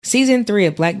Season 3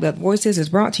 of Black Belt Voices is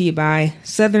brought to you by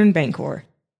Southern Bancorp.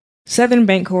 Southern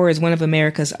Bancorp is one of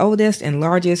America's oldest and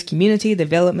largest community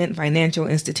development financial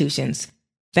institutions,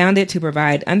 founded to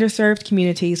provide underserved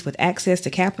communities with access to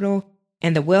capital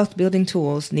and the wealth-building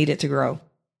tools needed to grow.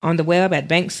 On the web at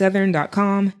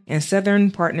banksouthern.com and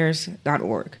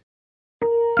southernpartners.org.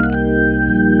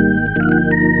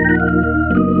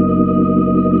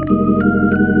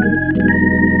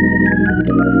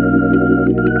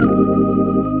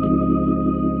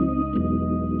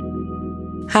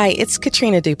 Hi, it's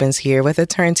Katrina Dupins here with a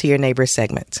Turn to Your Neighbor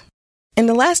segment. In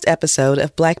the last episode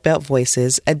of Black Belt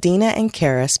Voices, Adina and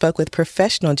Kara spoke with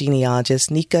professional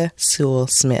genealogist Nika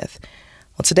Sewell-Smith.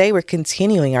 Well, today we're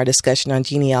continuing our discussion on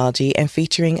genealogy and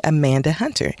featuring Amanda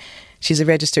Hunter. She's a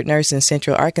registered nurse in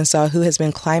Central Arkansas who has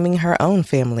been climbing her own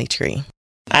family tree.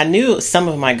 I knew some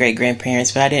of my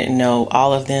great-grandparents, but I didn't know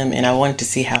all of them, and I wanted to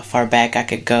see how far back I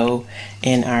could go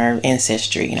in our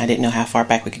ancestry. And I didn't know how far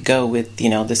back we could go with,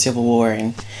 the Civil War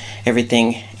and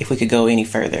everything, if we could go any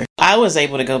further. I was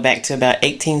able to go back to about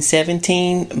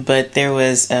 1817, but there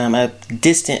was a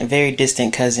very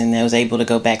distant cousin that was able to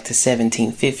go back to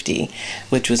 1750,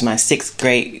 which was my sixth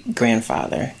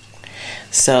great-grandfather.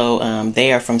 So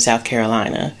they are from South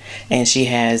Carolina, and she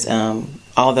has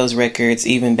all those records,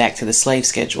 even back to the slave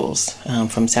schedules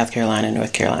from South Carolina and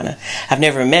North Carolina. I've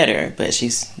never met her, but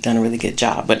she's done a really good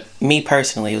job. But me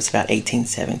personally, it was about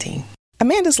 1817.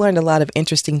 Amanda's learned a lot of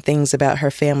interesting things about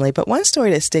her family, but one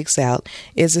story that sticks out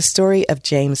is the story of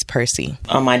James Percy.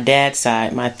 On my dad's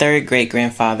side, my third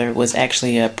great-grandfather was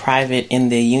actually a private in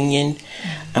the Union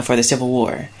for the Civil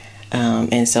War.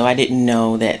 And so I didn't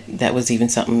know that was even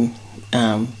something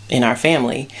in our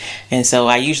family. And so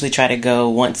I usually try to go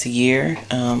once a year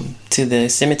to the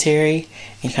cemetery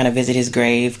and kind of visit his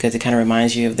grave, because it kind of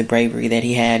reminds you of the bravery that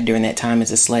he had during that time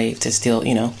as a slave to still,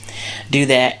 do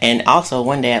that. And also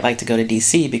one day I'd like to go to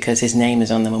D.C. because his name is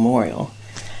on the memorial.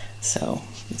 So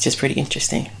it's just pretty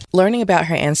interesting. Learning about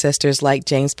her ancestors like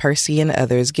James Percy and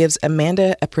others gives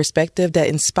Amanda a perspective that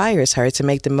inspires her to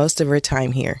make the most of her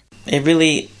time here. It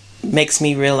really makes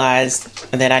me realize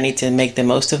that I need to make the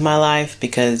most of my life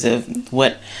because of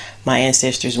what my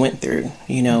ancestors went through,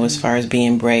 as far as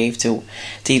being brave to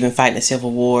even fight in the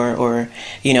Civil War, or,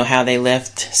 how they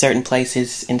left certain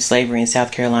places in slavery in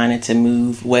South Carolina to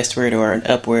move westward or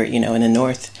upward, in the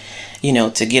north,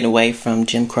 to get away from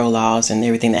Jim Crow laws and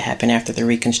everything that happened after the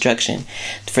Reconstruction.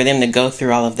 For them to go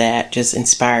through all of that just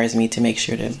inspires me to make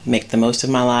sure to make the most of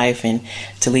my life and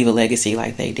to leave a legacy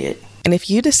like they did. And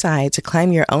if you decide to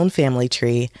climb your own family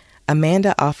tree,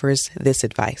 Amanda offers this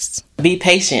advice. Be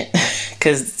patient,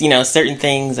 because, certain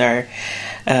things are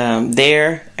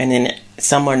there and then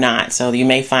some are not. So you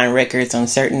may find records on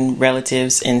certain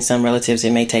relatives, and some relatives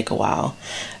it may take a while.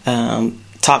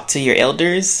 Talk to your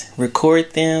elders,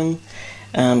 record them,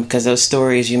 because those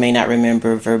stories you may not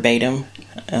remember verbatim.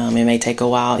 It may take a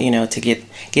while, to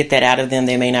get that out of them.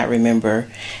 They may not remember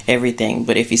everything.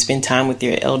 But if you spend time with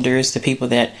your elders, the people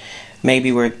that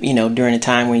maybe were, during a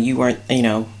time when you weren't,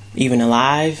 even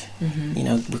alive,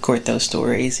 record those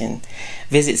stories and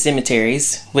visit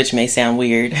cemeteries, which may sound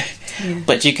weird,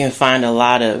 but you can find a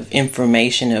lot of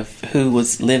information of who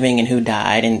was living and who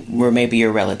died and were maybe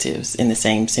your relatives in the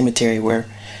same cemetery where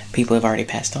people have already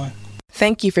passed on.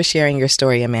 Thank you for sharing your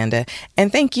story, Amanda,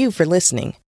 and thank you for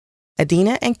listening.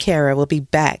 Adina and Kara will be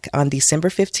back on December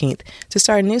 15th to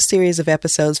start a new series of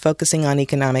episodes focusing on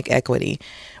economic equity.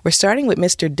 We're starting with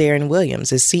Mr. Darren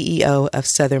Williams, as CEO of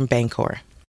Southern Bancorp.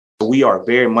 We are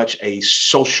very much a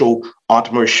social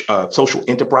entrepreneur, social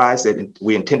enterprise that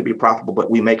we intend to be profitable,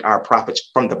 but we make our profits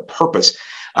from the purpose.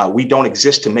 We don't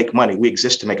exist to make money. We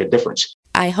exist to make a difference.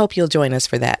 I hope you'll join us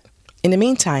for that. In the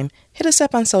meantime, hit us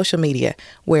up on social media.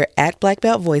 We're at Black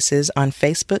Belt Voices on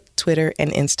Facebook, Twitter,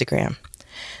 and Instagram.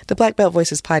 The Black Belt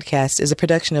Voices podcast is a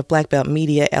production of Black Belt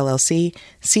Media, LLC.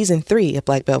 Season 3 of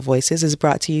Black Belt Voices is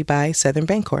brought to you by Southern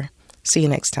Bancorp. See you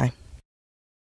next time.